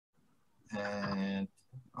And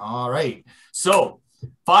all right. So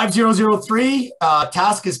 5003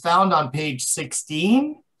 task is found on page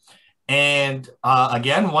 16. And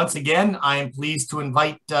once again, I am pleased to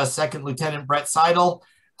invite Second Lieutenant Brett Seidel,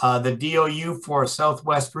 the DOU for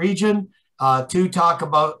Southwest Region, to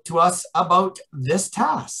talk to us about this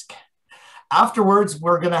task. Afterwards,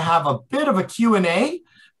 we're going to have a bit of a Q&A.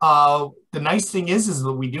 The nice thing is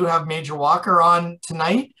that we do have Major Walker on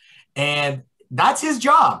tonight, and that's his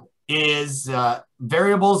job, is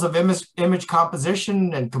variables of image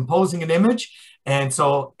composition and composing an image. And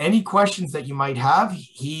so any questions that you might have,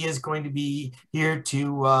 he is going to be here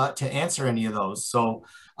to answer any of those. So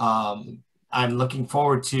I'm looking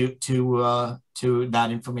forward to that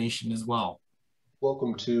information as well.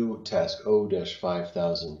 Welcome to Task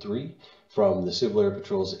O-5003 from the Civil Air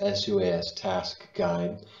Patrol's SUAS Task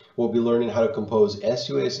Guide. We'll be learning how to compose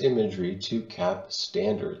SUAS imagery to CAP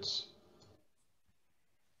standards.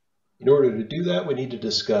 In order to do that, we need to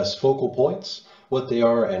discuss focal points, what they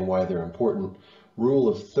are and why they're important, rule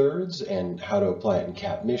of thirds and how to apply it in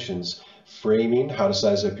CAP missions, framing, how to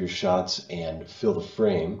size up your shots and fill the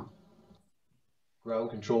frame, ground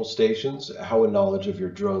control stations, how a knowledge of your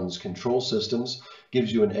drone's control systems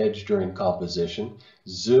gives you an edge during composition,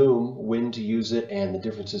 zoom, when to use it and the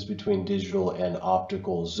differences between digital and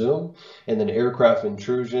optical zoom, and then aircraft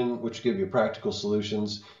intrusion, which give you practical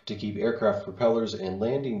solutions to keep aircraft propellers and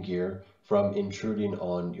landing gear from intruding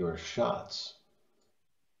on your shots.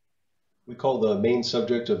 We call the main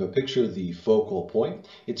subject of a picture the focal point.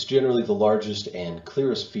 It's generally the largest and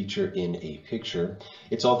clearest feature in a picture.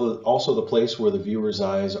 It's also the place where the viewer's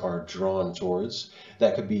eyes are drawn towards.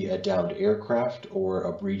 That could be a downed aircraft or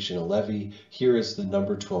a breach in a levee. Here is the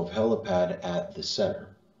number 12 helipad at the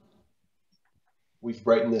center. We've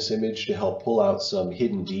brightened this image to help pull out some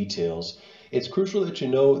hidden details. It's crucial that you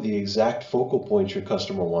know the exact focal point your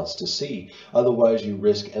customer wants to see. Otherwise, you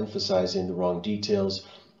risk emphasizing the wrong details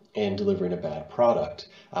and delivering a bad product.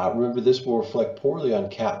 Remember, this will reflect poorly on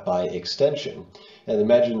CAP by extension. And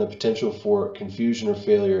imagine the potential for confusion or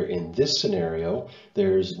failure in this scenario.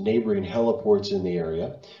 There's neighboring heliports in the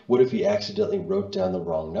area. What if you accidentally wrote down the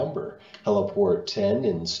wrong number? Heliport 10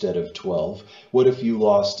 instead of 12. What if you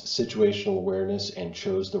lost situational awareness and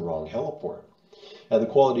chose the wrong heliport? Now, the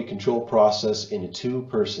quality control process in a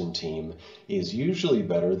two-person team is usually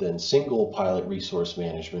better than single pilot resource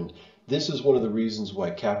management. This is one of the reasons why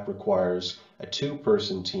CAP requires a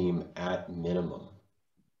two-person team at minimum.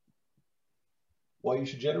 While you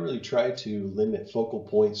should generally try to limit focal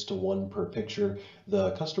points to one per picture,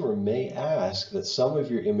 the customer may ask that some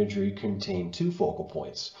of your imagery contain two focal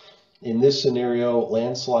points. In this scenario,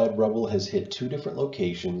 landslide rubble has hit two different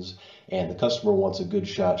locations, and the customer wants a good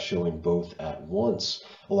shot showing both at once,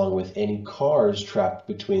 along with any cars trapped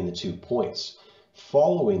between the 2 points.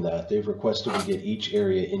 Following that, they've requested we get each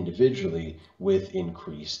area individually with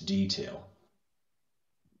increased detail.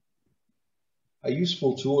 A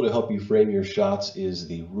useful tool to help you frame your shots is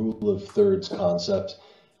the rule of thirds concept.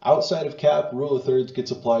 Outside of CAP, rule of thirds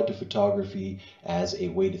gets applied to photography as a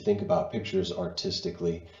way to think about pictures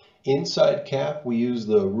artistically. Inside CAP, we use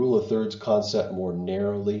the rule of thirds concept more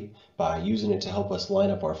narrowly by using it to help us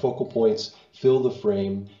line up our focal points, fill the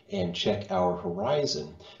frame, and check our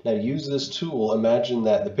horizon. Now, to use this tool, imagine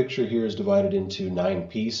that the picture here is divided into 9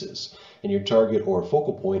 pieces, and your target or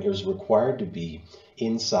focal point is required to be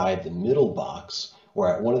inside the middle box,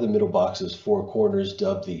 or at one of the middle box's 4 corners,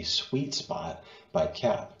 dubbed the sweet spot by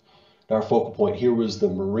CAP. Our focal point here was the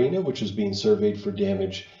marina, which was being surveyed for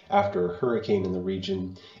damage after a hurricane in the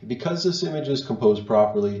region. Because this image is composed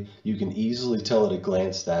properly, you can easily tell at a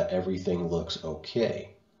glance that everything looks okay.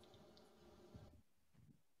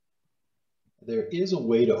 There is a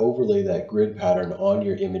way to overlay that grid pattern on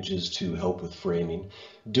your images to help with framing.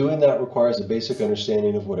 Doing that requires a basic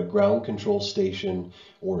understanding of what a ground control station,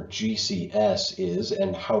 or GCS, is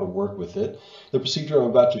and how to work with it. The procedure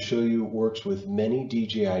I'm about to show you works with many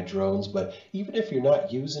DJI drones, but even if you're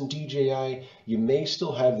not using DJI, you may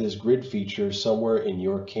still have this grid feature somewhere in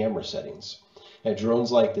your camera settings. Now,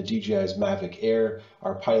 drones like the DJI's Mavic Air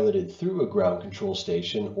are piloted through a ground control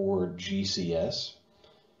station, or GCS.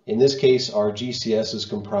 In this case, our GCS is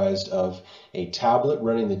comprised of a tablet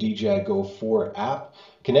running the DJI Go 4 app,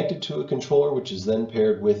 connected to a controller, which is then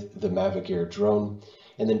paired with the Mavic Air drone.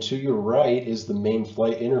 And then to your right is the main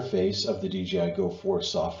flight interface of the DJI Go 4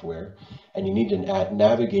 software. And you need to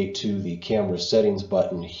navigate to the camera settings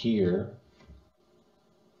button here.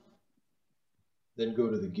 Then go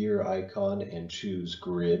to the gear icon and choose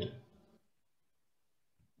grid.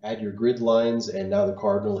 Add your grid lines, and now the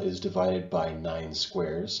cardinal is divided by 9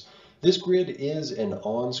 squares. This grid is an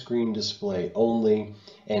on-screen display only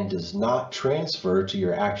and does not transfer to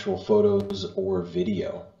your actual photos or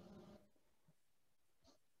video.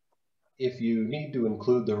 If you need to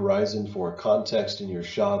include the horizon for context in your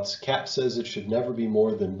shots, CAP says it should never be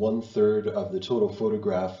more than 1/3 of the total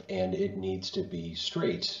photograph and it needs to be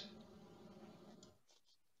straight.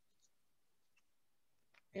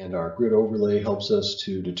 And our grid overlay helps us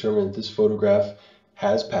to determine that this photograph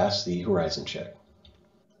has passed the horizon check.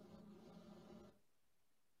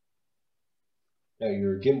 Now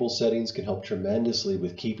your gimbal settings can help tremendously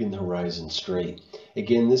with keeping the horizon straight.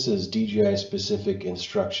 Again, this is DJI specific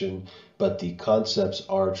instruction, but the concepts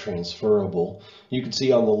are transferable. You can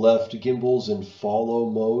see on the left, gimbals in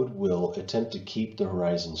follow mode will attempt to keep the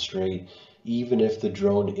horizon straight, even if the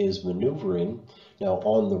drone is maneuvering. Now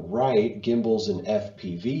on the right, gimbals in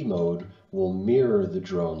FPV mode will mirror the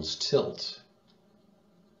drone's tilt.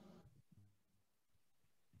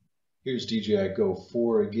 Here's DJI Go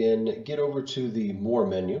 4 again. Get over to the More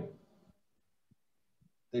menu.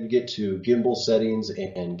 Then get to gimbal settings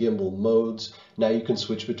and gimbal modes. Now you can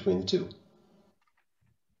switch between the two.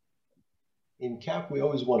 In CAP, we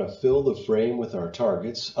always want to fill the frame with our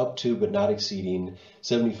targets, up to but not exceeding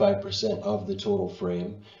 75% of the total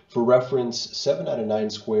frame. For reference, 7 out of 9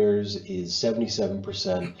 squares is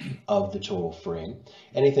 77% of the total frame.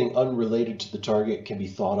 Anything unrelated to the target can be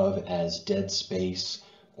thought of as dead space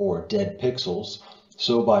or dead pixels.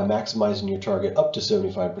 So by maximizing your target up to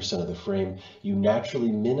 75% of the frame, you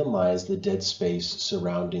naturally minimize the dead space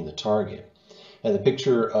surrounding the target. And the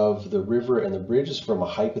picture of the river and the bridge is from a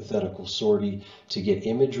hypothetical sortie to get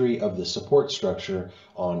imagery of the support structure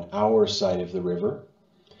on our side of the river.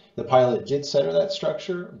 The pilot did center that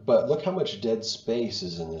structure, but look how much dead space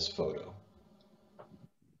is in this photo.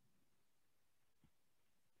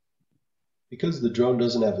 Because the drone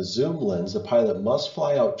doesn't have a zoom lens, the pilot must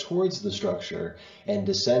fly out towards the structure and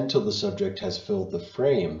descend till the subject has filled the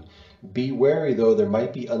frame. Be wary though, there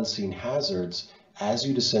might be unseen hazards as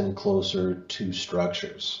you descend closer to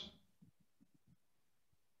structures.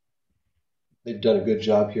 They've done a good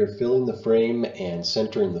job here filling the frame and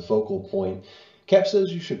centering the focal point. CAP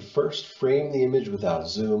says you should first frame the image without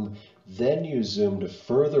zoom, then use zoom to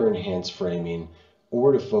further enhance framing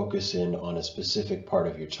or to focus in on a specific part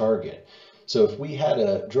of your target. So if we had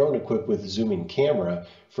a drone equipped with a zooming camera,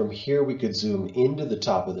 from here we could zoom into the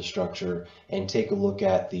top of the structure and take a look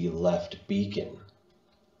at the left beacon.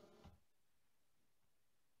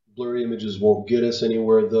 Blurry images won't get us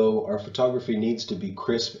anywhere though. Our photography needs to be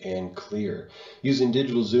crisp and clear. Using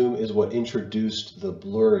digital zoom is what introduced the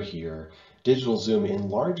blur here. Digital zoom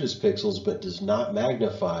enlarges pixels but does not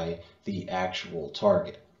magnify the actual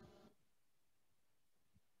target.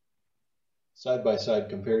 Side-by-side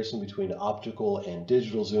comparison between optical and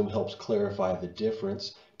digital zoom helps clarify the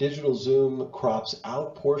difference. Digital zoom crops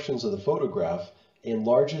out portions of the photograph,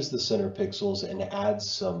 enlarges the center pixels, and adds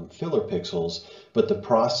some filler pixels, but the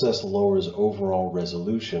process lowers overall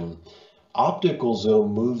resolution. Optical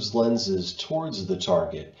zoom moves lenses towards the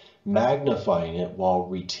target, magnifying it while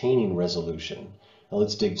retaining resolution. Now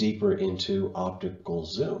let's dig deeper into optical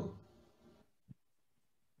zoom.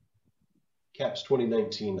 CAP's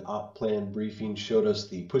 2019 Op Plan briefing showed us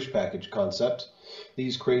the push package concept.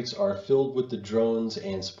 These crates are filled with the drones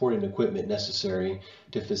and supporting equipment necessary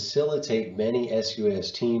to facilitate many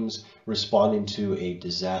SUAS teams responding to a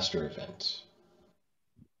disaster event.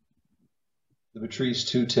 The Matrice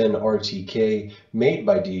 210 RTK, made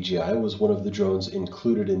by DJI, was one of the drones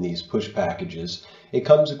included in these push packages. It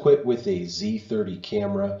comes equipped with a Z30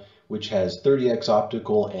 camera, which has 30x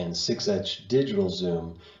optical and 6x digital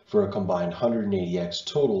zoom for a combined 180x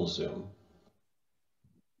total zoom.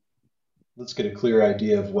 Let's get a clear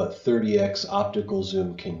idea of what 30x optical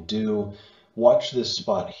zoom can do. Watch this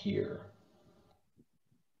spot here.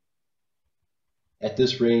 At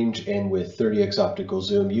this range and with 30x optical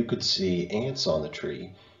zoom, you could see ants on the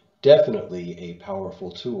tree. Definitely a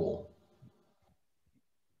powerful tool.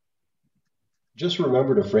 Just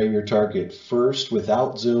remember to frame your target first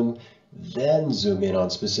without zoom, then zoom in on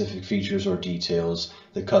specific features or details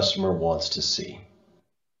the customer wants to see.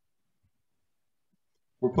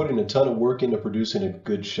 We're putting a ton of work into producing a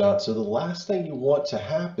good shot, so the last thing you want to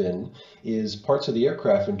happen is parts of the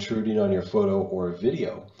aircraft intruding on your photo or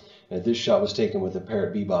video. Now, this shot was taken with a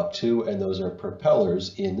Parrot Bebop 2, and those are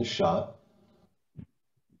propellers in the shot.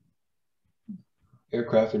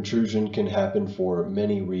 Aircraft intrusion can happen for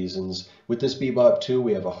many reasons. With this Bebop 2,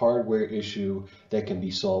 we have a hardware issue that can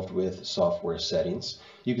be solved with software settings.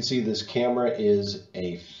 You can see this camera is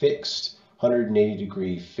a fixed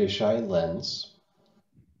 180-degree fisheye lens.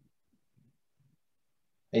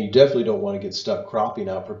 And you definitely don't want to get stuck cropping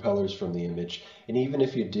out propellers from the image. And even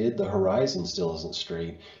if you did, the horizon still isn't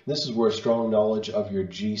straight. This is where strong knowledge of your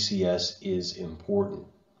GCS is important.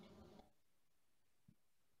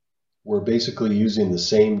 We're basically using the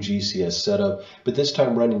same GCS setup, but this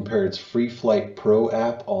time running Parrot's Free Flight Pro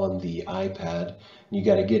app on the iPad. You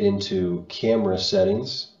got to get into camera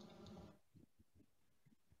settings,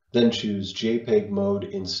 then choose JPEG mode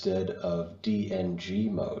instead of DNG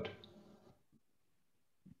mode.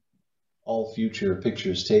 All future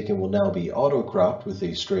pictures taken will now be auto-cropped with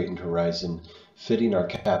a straightened horizon, fitting our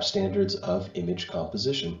CAP standards of image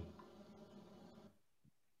composition.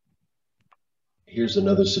 Here's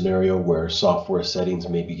another scenario where software settings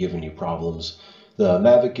may be giving you problems. The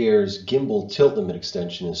Mavic Air's gimbal tilt limit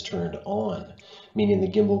extension is turned on, meaning the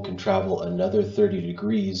gimbal can travel another 30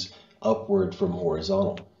 degrees upward from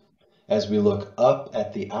horizontal. As we look up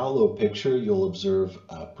at the Allo picture, you'll observe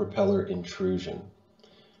propeller intrusion.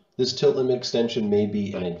 This tilt limit extension may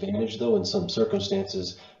be an advantage, though, in some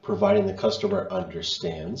circumstances, providing the customer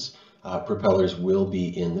understands propellers will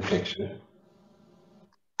be in the picture.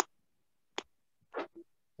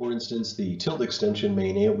 For instance, the tilt extension may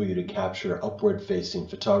enable you to capture upward-facing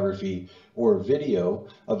photography or video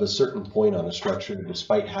of a certain point on a structure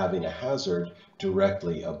despite having a hazard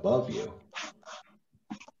directly above you.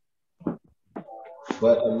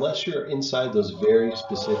 But unless you're inside those very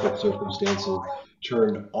specific circumstances,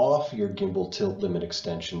 turn off your gimbal tilt limit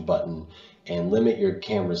extension button and limit your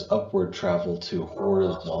camera's upward travel to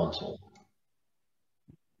horizontal.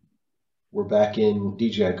 We're back in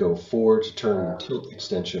DJI Go 4 to turn tilt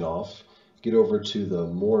extension off. Get over to the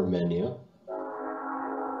More menu.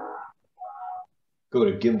 Go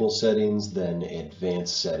to Gimbal Settings, then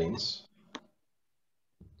Advanced Settings.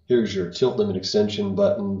 Here's your tilt limit extension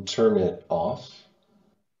button. Turn it off.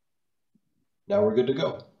 Now we're good to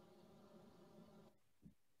go.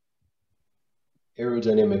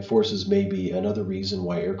 Aerodynamic forces may be another reason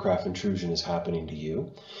why aircraft intrusion is happening to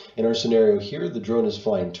you. In our scenario here, the drone is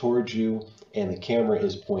flying towards you and the camera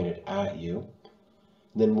is pointed at you.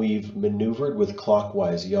 Then we've maneuvered with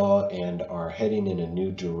clockwise yaw and are heading in a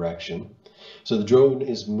new direction. So the drone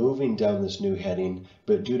is moving down this new heading,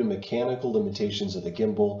 but due to mechanical limitations of the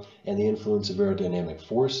gimbal and the influence of aerodynamic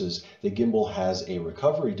forces, the gimbal has a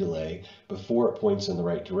recovery delay before it points in the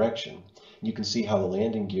right direction. You can see how the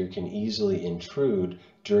landing gear can easily intrude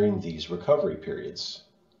during these recovery periods.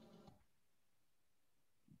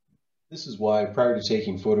 This is why, prior to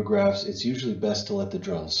taking photographs, it's usually best to let the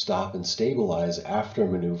drone stop and stabilize after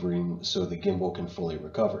maneuvering so the gimbal can fully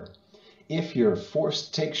recover. If you're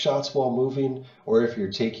forced to take shots while moving, or if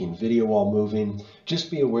you're taking video while moving, just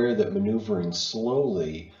be aware that maneuvering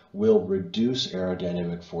slowly will reduce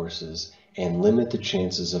aerodynamic forces and limit the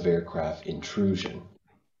chances of aircraft intrusion.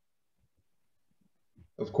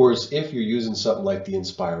 Of course, if you're using something like the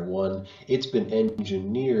Inspire 1, it's been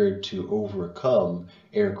engineered to overcome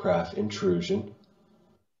aircraft intrusion.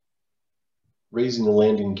 Raising the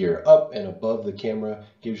landing gear up and above the camera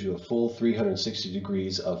gives you a full 360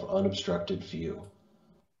 degrees of unobstructed view.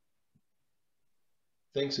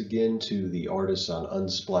 Thanks again to the artists on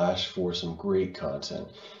Unsplash for some great content.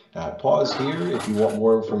 Pause here if you want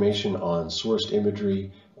more information on sourced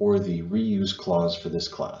imagery or the reuse clause for this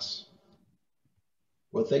class.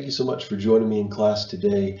 Well, thank you so much for joining me in class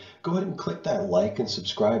today. Go ahead and click that like and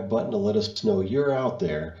subscribe button to let us know you're out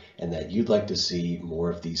there and that you'd like to see more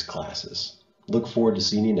of these classes. Look forward to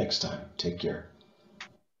seeing you next time. Take care.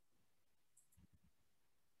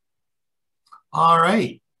 All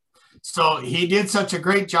right. So he did such a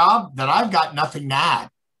great job that I've got nothing to add,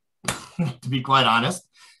 to be quite honest.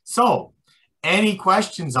 So any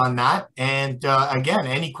questions on that? And again,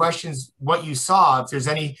 any questions, what you saw, if there's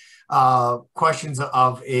any questions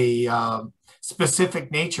of a specific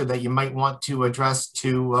nature that you might want to address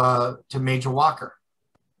to Major Walker.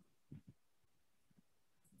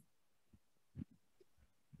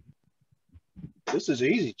 This is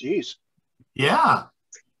easy, geez. Yeah.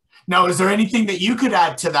 Now, is there anything that you could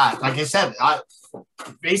add to that? Like I said,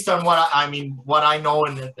 based on what what I know,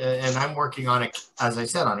 and I'm working on it, as I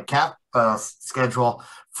said, on a CAP schedule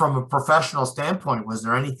from a professional standpoint. Was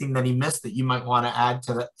there anything that he missed that you might want to add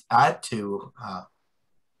to?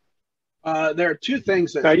 There are two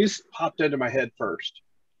things that popped into my head first.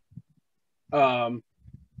 Someone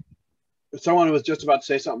was just about to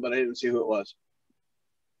say something, but I didn't see who it was.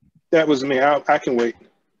 That was me. I can wait.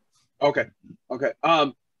 Okay. Okay.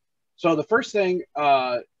 So the first thing,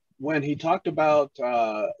 when he talked about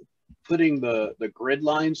putting the grid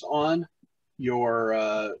lines on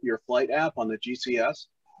your flight app on the GCS,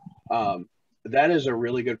 that is a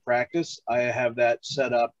really good practice. I have that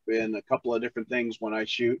set up in a couple of different things when I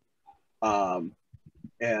shoot.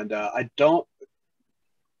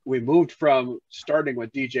 We moved from starting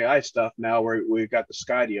with DJI stuff now where we've got the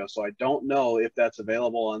Skydio. So I don't know if that's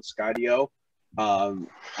available on Skydio. I'm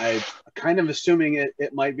kind of assuming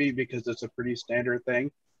it might be because it's a pretty standard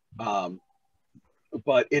thing.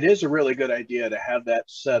 But it is a really good idea to have that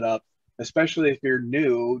set up, especially if you're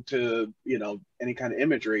new to, any kind of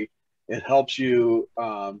imagery. It helps you,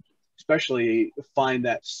 especially find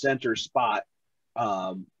that center spot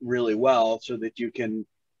really well so that you can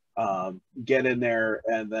get in there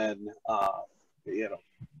and then,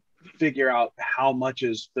 figure out how much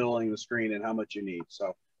is filling the screen and how much you need.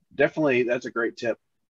 So definitely that's a great tip.